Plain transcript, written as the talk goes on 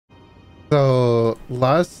So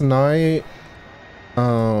last night,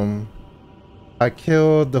 I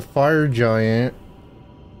killed the fire giant.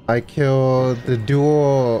 I killed the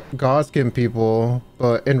dual Godskin people,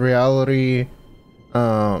 but in reality,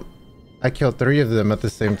 I killed 3 of them at the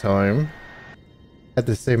same time, at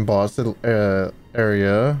the same boss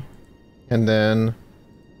area, and then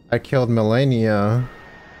I killed Millennia.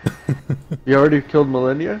 You already killed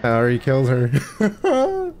Millennia? I already killed her.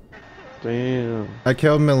 Damn. I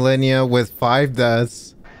killed Millennia with 5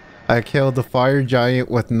 deaths. I killed the fire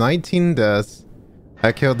giant with 19 deaths.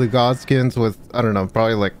 I killed the Godskins with, I don't know,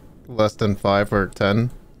 probably like less than 5 or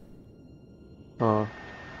 10. Oh.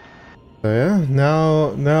 So yeah,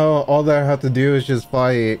 now all that I have to do is just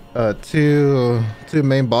fight two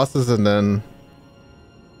main bosses, and then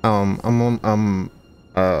I'm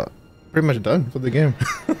pretty much done for the game.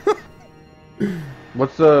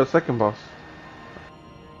 What's the second boss?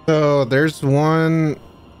 So there's one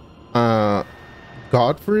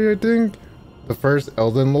Godfrey, I think, the first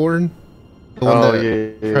Elden Lord, the one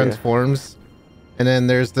that transforms. And then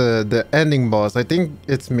there's the ending boss. I think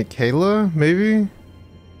it's Michaela, maybe.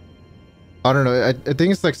 I don't know. I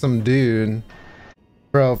think it's like some dude.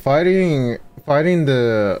 Bro, fighting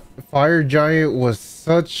the fire giant was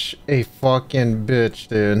such a fucking bitch,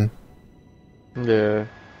 dude. Yeah.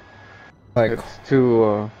 Like, it's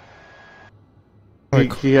too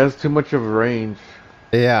he has too much of a range.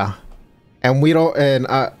 Yeah. And we don't, and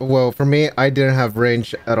well, for me, I didn't have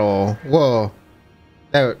range at all. Well,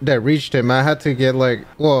 that reached him. I had to get like,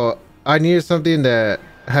 well, I needed something that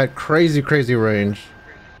had crazy range.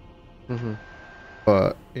 Mm-hmm.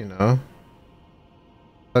 But, you know,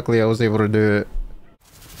 luckily I was able to do it.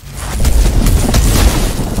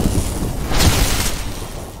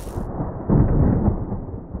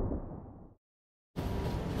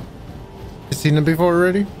 You seen it before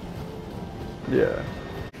already? Yeah.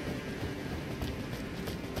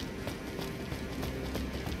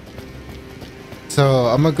 So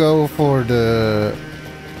I'm gonna go for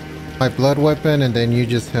my blood weapon, and then you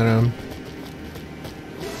just hit him.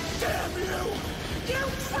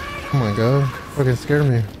 Oh my god, fucking scared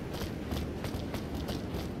me. I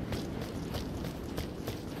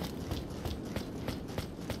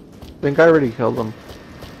think I already killed him.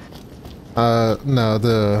 No,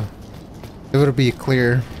 it would be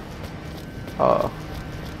clear.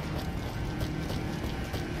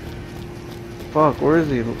 Fuck, where is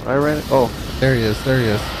he? I ran. Oh, there he is. There he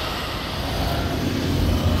is.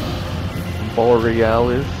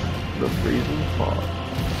 Borealis, the freezing fog.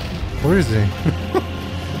 Where is he?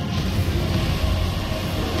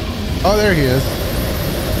 Oh, there he is.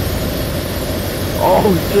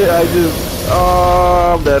 Oh shit!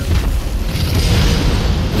 Oh, I'm dead.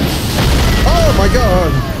 Oh my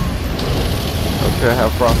god! Okay, I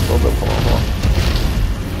have frost build up. Hold on.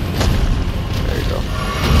 There you go.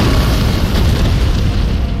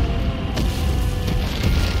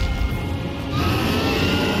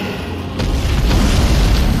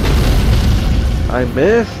 I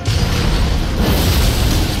missed.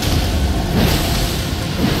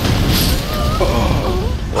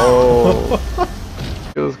 Oh,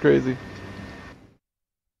 it was crazy.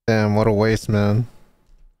 Damn, what a waste, man.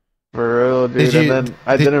 For real, dude. And then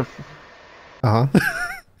I didn't.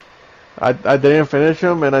 I didn't finish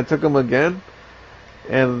him, and I took him again,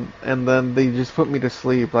 and then they just put me to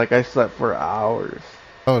sleep. Like I slept for hours.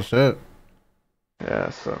 Oh shit. Yeah,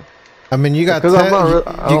 so. I mean, you got 10,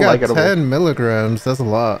 you got 10 milligrams. That's a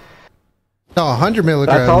lot. No, 100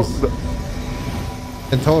 milligrams. That's all.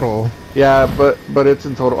 In total. Yeah, but it's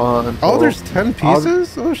in total. Oh, there's 10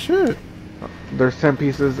 pieces? Oh shit. There's 10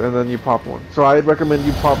 pieces, and then you pop one. So I'd recommend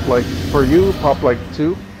you pop like, for you, pop like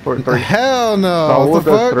 2 or 3. Hell no. So what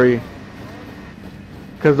the fuck? 3.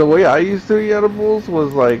 Because the way I used to eat edibles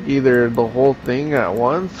was like either the whole thing at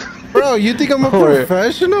once. Bro, you think I'm a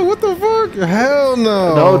professional? What the fuck? Hell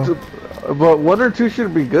no. No, but 1 or 2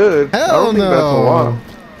 should be good. Hell I don't think no. that's a lot.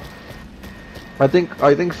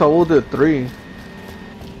 I think Saul did 3.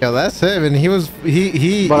 Yeah, that's him, and he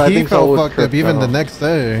felt fucked up even the next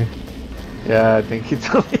day. Yeah, I think he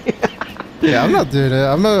told me. Yeah, I'm not doing it.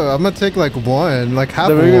 I'm gonna take like one, like half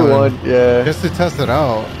of one, yeah, just to test it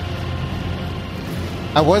out.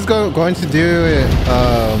 I was going to do it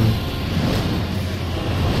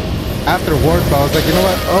after work, but I was like, you know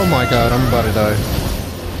what? Oh my god, I'm about to die.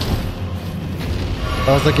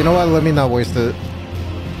 I was like, you know what? Let me not waste it.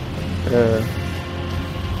 Yeah.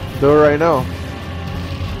 Do it right now.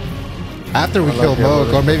 After we kill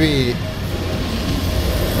Moke, or maybe.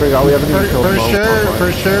 We haven't even killed Moke. For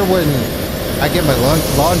sure, when I get my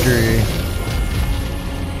laundry.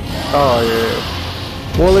 Oh yeah.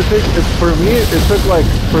 Well, for me, it took like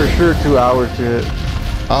for sure 2 hours to hit.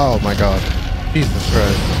 Oh my god. Jesus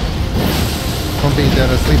Christ. Won't be dead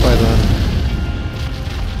asleep by then.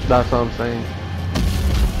 That's what I'm saying.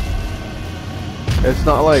 It's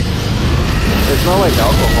not like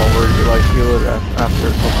alcohol where you like feel it after a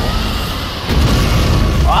couple.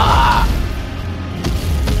 Ah!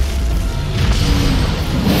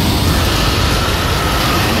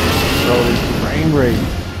 Bro, this brain rage.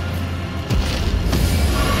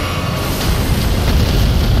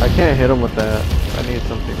 I can't hit him with that. I need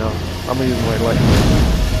something else. I'm gonna use my light.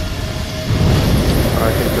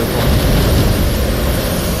 Alright, I think this one.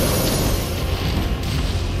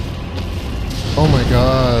 Oh my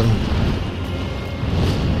god.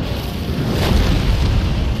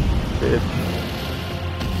 Bitch.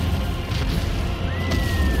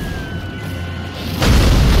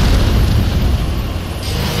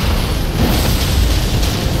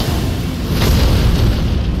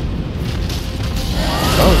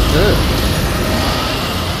 Oh shit.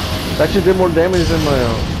 That shit did more damage than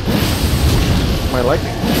my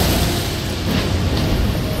lightning.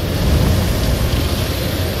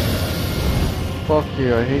 Fuck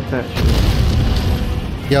you, I hate that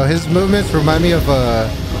shit. Yo, his movements remind me of the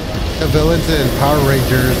villains in Power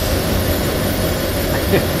Rangers.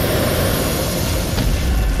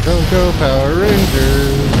 Go Power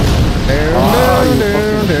Rangers.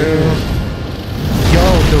 Yo,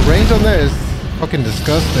 the range on that is fucking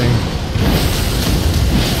disgusting.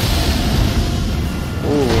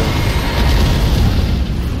 Ooh.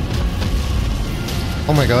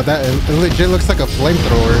 Oh my god, that it legit looks like a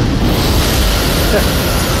flamethrower.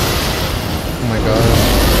 Oh my god.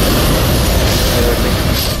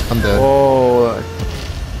 I'm dead. Oh.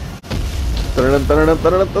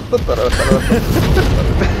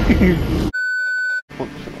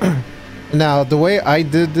 Now, the way I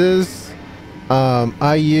did this,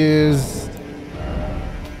 I used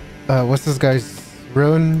what's this guy's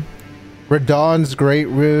rune? Radon's great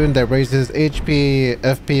rune that raises HP,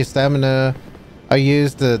 FP, stamina. I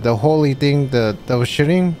used the holy thing that was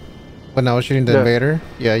shooting when I was shooting the invader.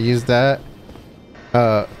 Yeah, I used that.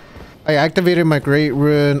 I activated my great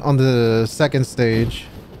rune on the second stage.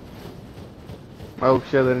 Oh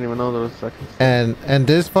shit, I didn't even know there was a second stage. And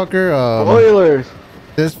this fucker spoilers!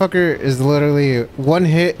 This fucker is literally one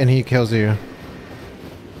hit and he kills you.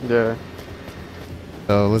 Yeah.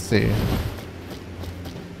 So let's see.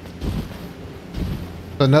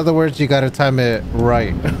 So in other words, you gotta time it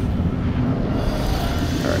right.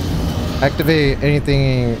 Alright. Activate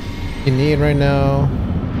anything you need right now.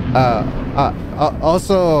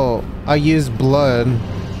 Also, I use blood.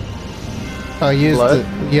 I used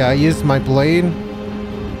I used my blade.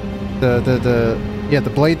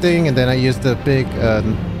 The blade thing, and then I used the big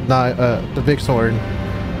the big sword.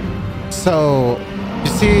 So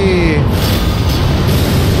you see,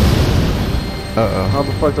 how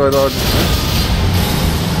the fuck do I dodge?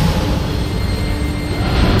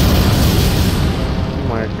 Oh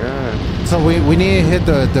my god. So we need to hit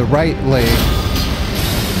the right leg.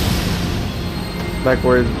 Like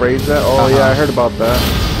where his braids at? Oh yeah, I heard about that.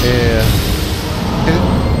 Yeah.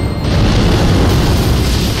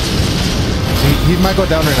 He might go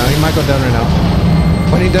down right now. He might go down right now.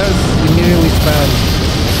 When he does, immediately spam.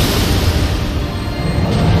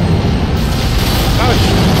 Ouch!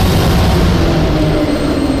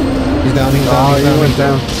 He's down. He's down. He's down. He went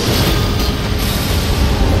down.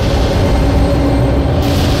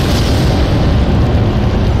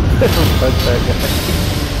 Fuck that guy.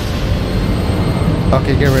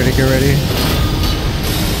 Okay, get ready. Get ready.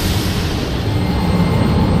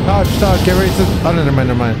 Dodge, dodge. Get ready to. Oh, no, never mind.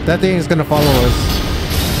 Never mind. That thing is gonna follow us.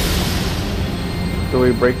 Do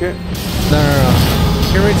we break it? No.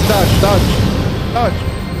 Get ready to dodge, dodge, dodge.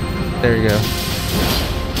 There you go.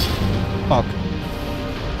 Fuck.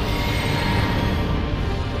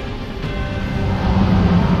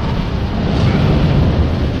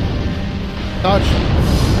 Dodge.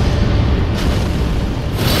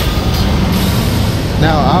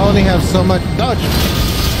 Now I only have so much dodge.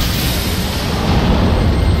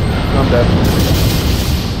 I'm dead.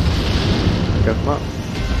 Guess not.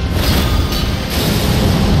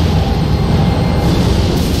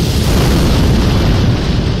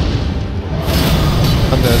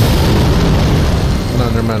 I'm dead. No,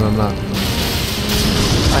 never mind, I'm not.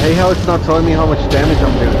 I hate how it's not telling me how much damage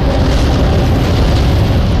I'm doing.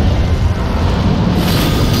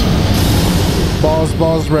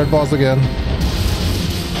 Balls, red balls again.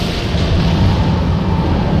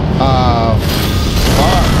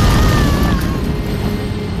 Fuck.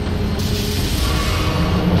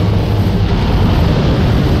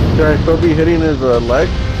 Should I still be hitting his leg?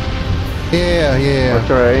 Yeah. Or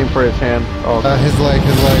should I aim for his hand? Oh, okay. His leg.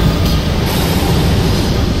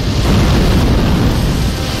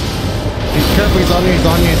 Be careful, he's on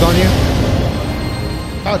you.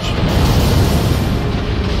 Ouch.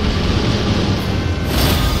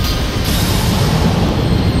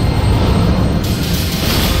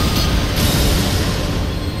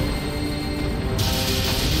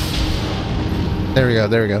 There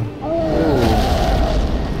we go.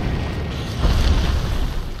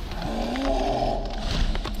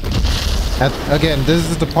 Again, this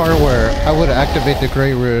is the part where I would activate the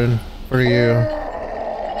Great Rune for you.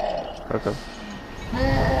 Okay.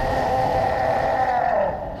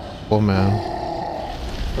 Oh man.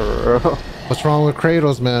 For real? What's wrong with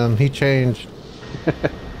Kratos, man? He changed.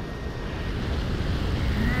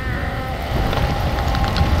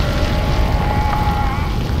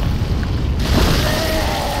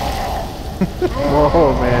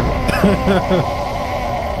 Whoa, man.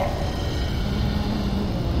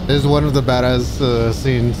 This is one of the badass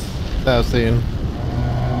scenes that I've seen.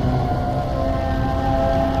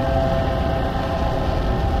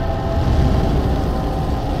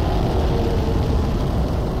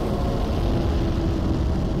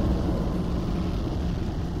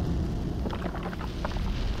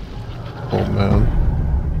 Oh man.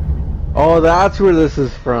 Oh, that's where this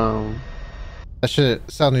is from. That shit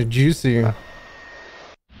sounded juicy.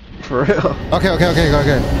 For real. Okay.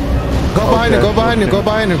 Go behind him, go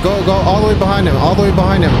behind him. Go all the way behind him.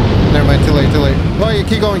 Never mind, too late. Oh, yeah,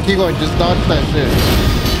 keep going. Just dodge that shit.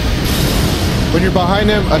 When you're behind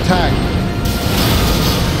him, attack.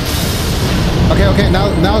 Okay,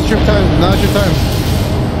 now it's your time.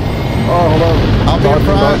 Oh, hold on. I'll be in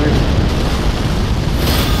front.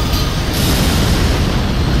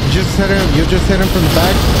 You just hit him from the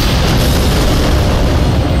back.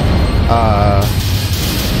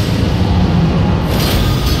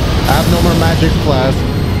 I have no more magic flask.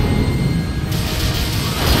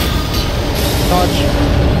 Touch.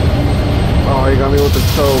 Oh, he got me with the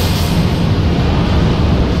toe.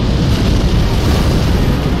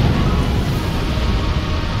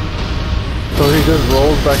 So he just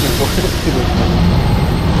rolls back and forth.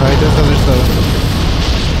 He does other stuff.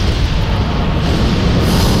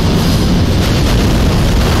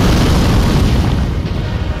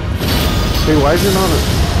 Hey, why is it on it?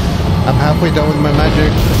 I'm halfway done with my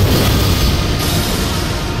magic.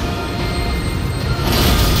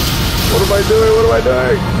 What am I doing?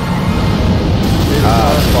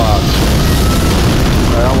 Fuck.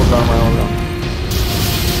 I almost got my own.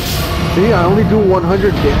 See, I only do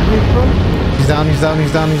 100 damage, bro. He's down.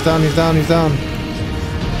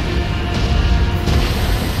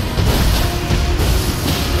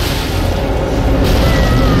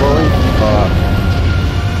 Rolling.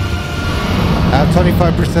 I have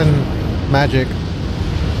 25% magic.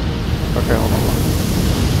 Okay, hold on.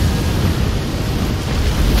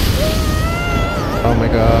 Oh my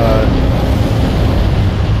god.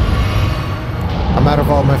 I'm out of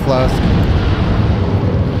all my flasks.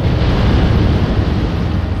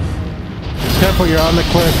 Careful, you're on the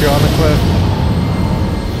cliff.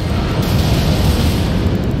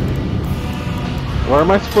 Where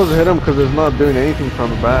am I supposed to hit him? Because it's not doing anything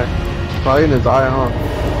from the back. Probably in his eye, huh?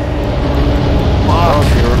 Oh,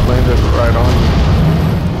 he landed right on me.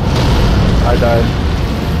 I died.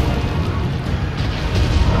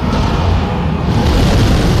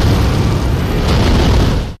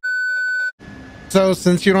 So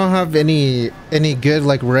since you don't have any good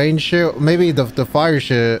like range shit, maybe the fire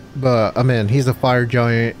shit, but I mean he's a fire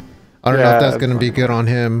giant. I don't know if that's gonna be good on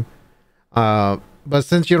him. But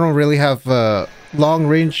since you don't really have long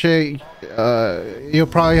range shit, you'll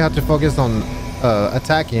probably have to focus on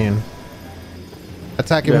attacking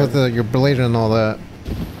with your blade and all that.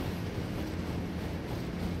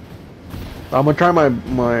 I'm gonna try my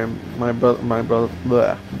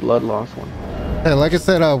blood loss one. Hey, like I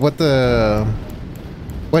said,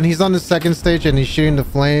 when he's on the second stage and he's shooting the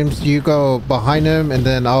flames, you go behind him and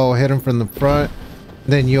then I'll hit him from the front.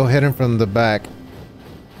 Then you'll hit him from the back.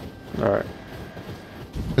 Alright.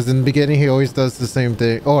 Because in the beginning he always does the same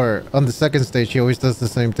thing. Or on the second stage he always does the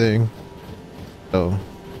same thing. So,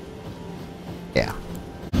 yeah.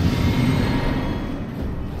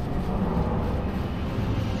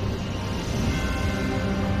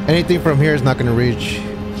 Anything from here is not going to reach.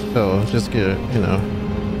 So just get,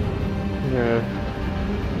 Yeah.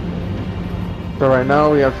 So right now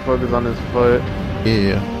we have to focus on his foot.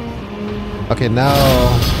 Yeah. Okay, now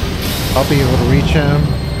I'll be able to reach him.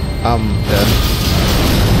 I'm dead.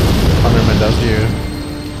 Oh, never mind, that's you.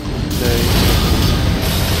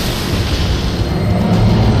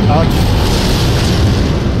 Ouch.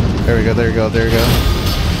 There we go.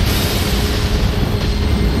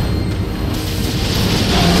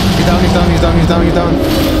 he's down, he's down, he's down, he's down.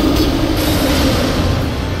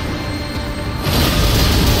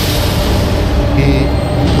 He...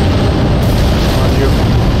 On you.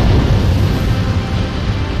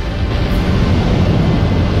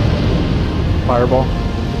 Fireball?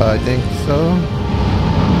 I think so.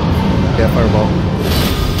 Yeah, fireball.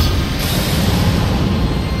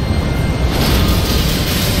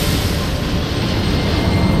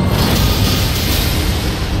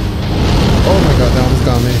 Oh my god, that one's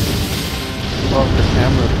got me. Oh, the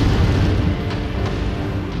camera.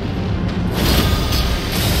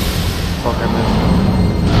 Fuck, I missed.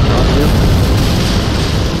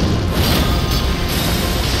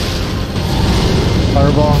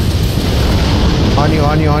 Fireball. On you,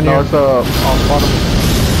 on you, on you. No, it's on bottom.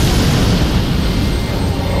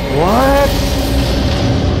 What?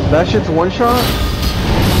 That shit's one shot?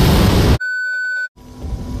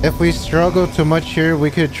 If we struggle too much here,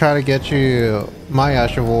 we could try to get you my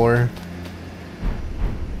Ash of War.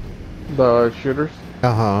 The shooters?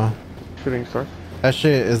 Uh-huh. Shooting stars? That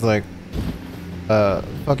shit is like,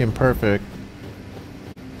 fucking perfect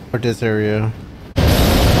for this area.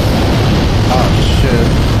 Oh, shit.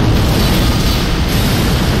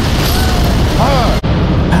 Ah!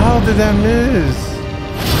 How did that miss?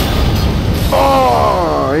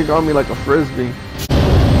 Oh, he got me like a frisbee.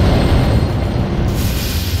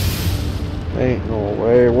 Ain't no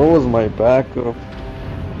way. Where was my backup?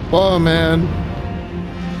 Whoa, man.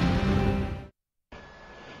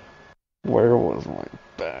 Where was my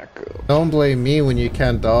backup? Don't blame me when you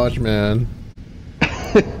can't dodge, man.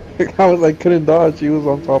 I couldn't dodge. He was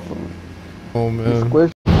on top of me. Oh, man.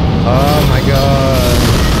 Squished. Oh, my God.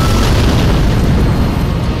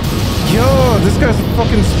 Yo, this guy's a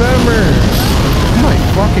fucking spammer. Oh, my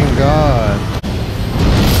fucking God.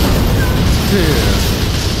 Dude.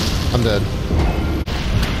 I'm dead.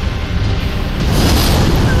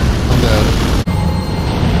 I'm dead.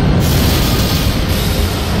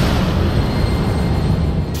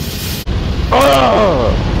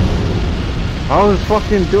 Oh! I was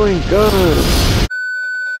fucking doing good.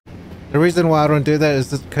 The reason why I don't do that is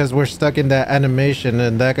just because we're stuck in that animation,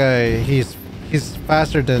 and that guy, he's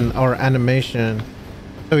faster than our animation,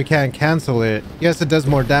 so we can't cancel it. Yes, it does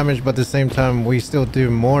more damage, but at the same time, we still do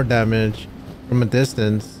more damage from a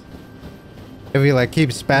distance. If we like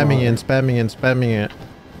keep spamming it and spamming and spamming it.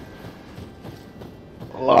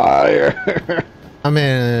 Liar. I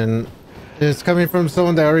mean, it's coming from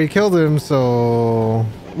someone that already killed him, so...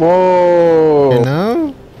 Whoa. You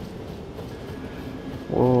know?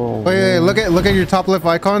 Whoa. Wait, look at your top left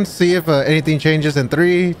icon. See if anything changes in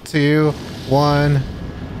 3, 2, 1.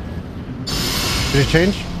 Did it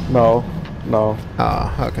change? No. No.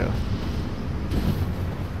 Ah, okay.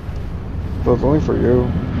 But it's only for you.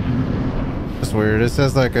 That's weird. It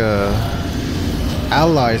says like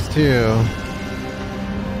allies too.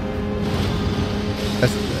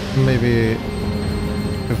 That's maybe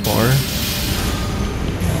too far.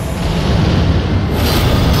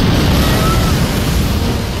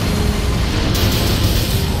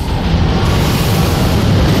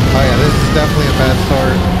 Oh yeah, this is definitely a bad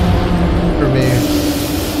start for me.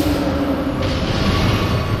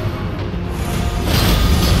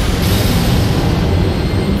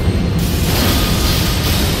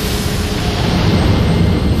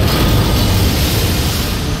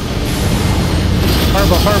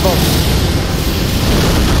 Horrible.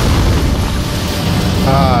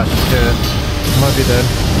 Ah, shit. Might be dead.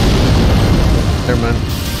 Never mind.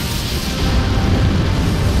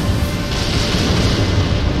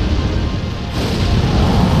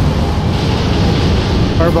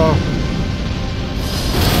 Fireball.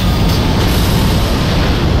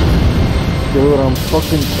 Dude, I'm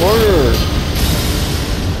fucking tired.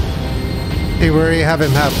 Hey, we already have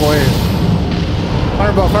him halfway.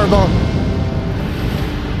 Fireball.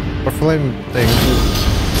 Or flame thing.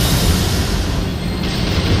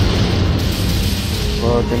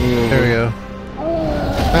 There we go.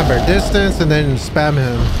 Remember, distance and then spam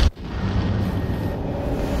him.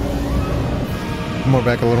 A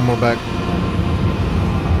little more back.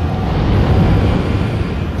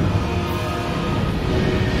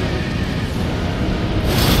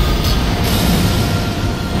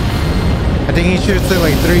 I think he shoots it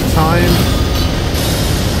like 3 times.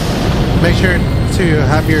 Make sure to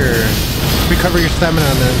have your recover your stamina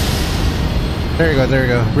and then there you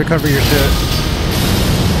go. Recover your shit.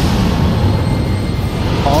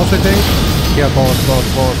 Balls, I think? Yeah, balls.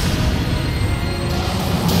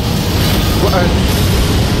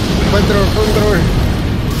 Flamethrower.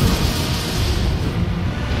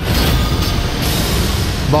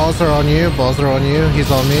 Balls are on you.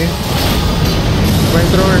 He's on me.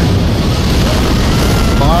 Flamethrower.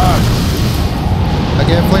 Fuck.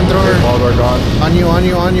 Get flamethrower. Okay, all are gone. On you, on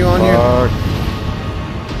you, on you, on you. Fuck.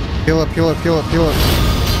 Heal up, heal up, heal up, heal up.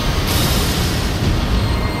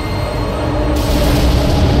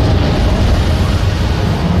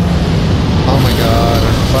 Oh my god.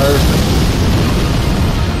 Fire.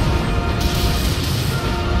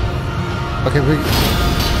 Okay, we...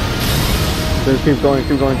 Just keep going,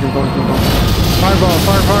 keep going, keep going, keep going. Fireball,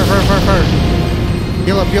 fire, fire, fire, fire, fire.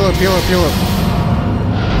 Heal up, heal up, heal up, heal up.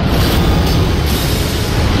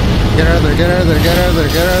 Get out of there, get out of there, get out of there,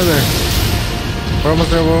 get out of there. We're almost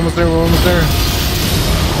there, we're almost there, we're almost there.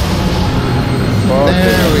 Okay.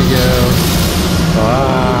 There we go.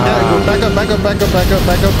 Ah. Yeah, go back up, back up, back up, back up,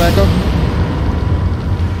 back up, back up.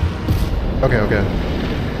 Okay, okay.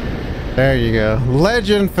 There you go.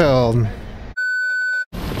 Legend filled.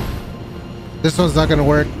 This one's not gonna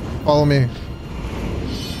work. Follow me.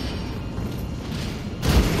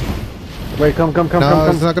 Wait, come. No,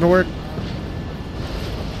 it's not gonna work.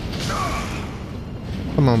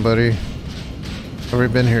 Come on, buddy. I've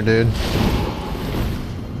already been here, dude.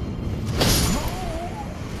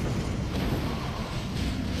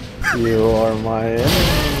 You are my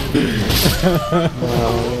enemy. My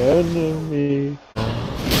enemy.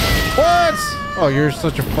 What? Oh, you're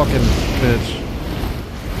such a fucking bitch.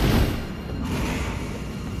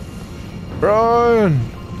 Run!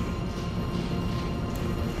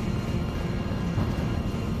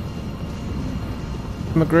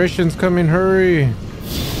 Immigration's coming, hurry!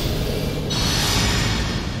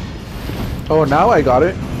 Oh, now I got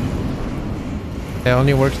it. It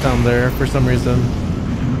only works down there for some reason.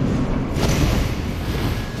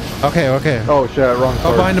 Okay, okay. Oh shit, wrong Go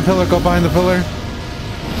part. behind the pillar, go behind the pillar.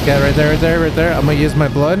 Yeah, right there, right there, right there. I'm gonna use my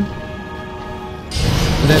blood. And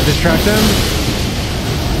then distract him.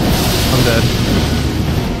 I'm dead.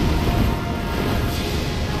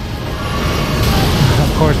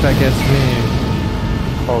 Of course that gets me.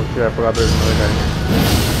 Oh shit, I forgot there's another guy here.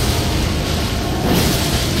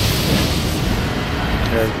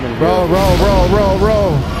 Yeah, it's gonna be Roll, roll, roll, roll,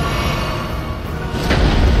 roll.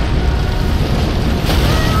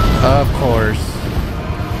 Of course.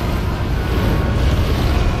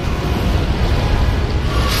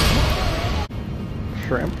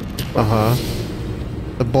 shrimp. Uh-huh.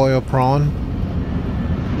 The boiled prawn.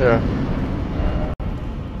 Yeah.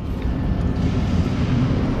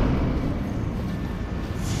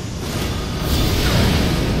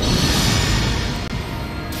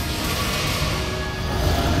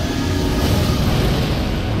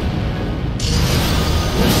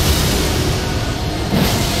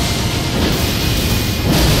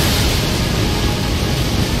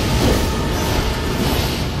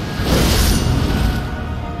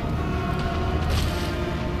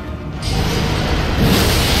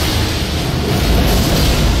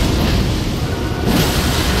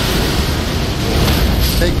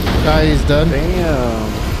 He's done. Damn.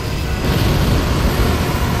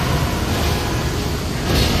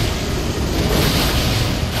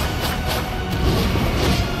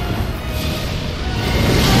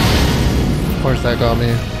 Of course that got me.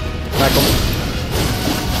 Back him.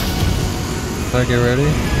 Alright, get ready.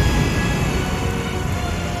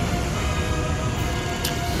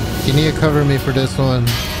 You need to cover me for this one.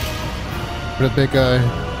 For the big guy.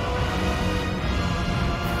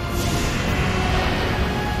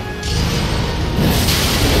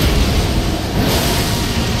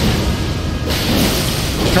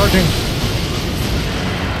 Charging.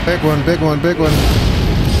 Big one, big one, big one.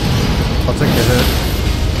 I'll take the hit.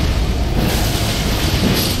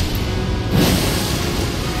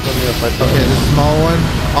 Okay, the small one.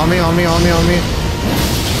 On me, on me, on me, on me.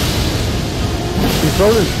 He's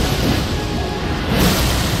frozen.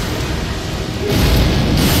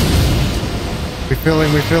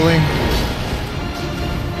 Refilling, refilling.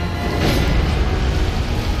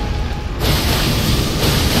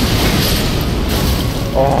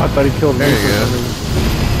 Oh, I thought he killed me. There you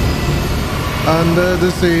go. Under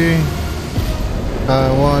the sea,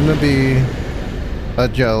 I wanna be a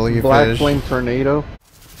jellyfish. Black flame tornado.